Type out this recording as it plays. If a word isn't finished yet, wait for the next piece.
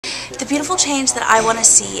The beautiful change that I want to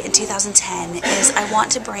see in 2010 is I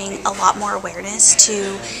want to bring a lot more awareness to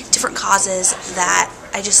different causes that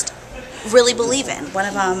I just really believe in. One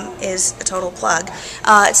of them is a total plug.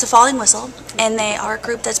 It's the Falling Whistle, and they are a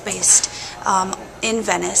group that's based in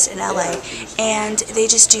Venice, in LA, and they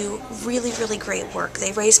just do really, really great work.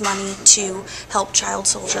 They raise money to help child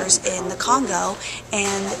soldiers in the Congo,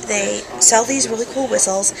 and they sell these really cool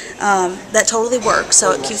whistles that totally work,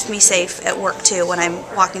 so it keeps me safe at work too when I'm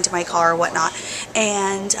walking to my car or whatnot.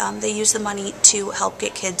 And they use the money to help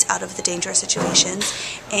get kids out of the dangerous situations,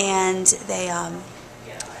 and they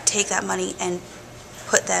take that money and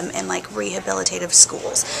put them in like rehabilitative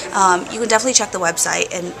schools. You can definitely check the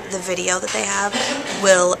website, and the video that they have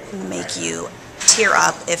will make you tear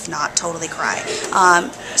up, if not totally cry.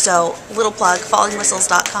 So little plug,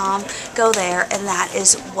 fallingwhistles.com, go there, and that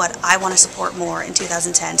is what I want to support more in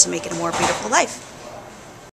 2010 to make it a more beautiful life.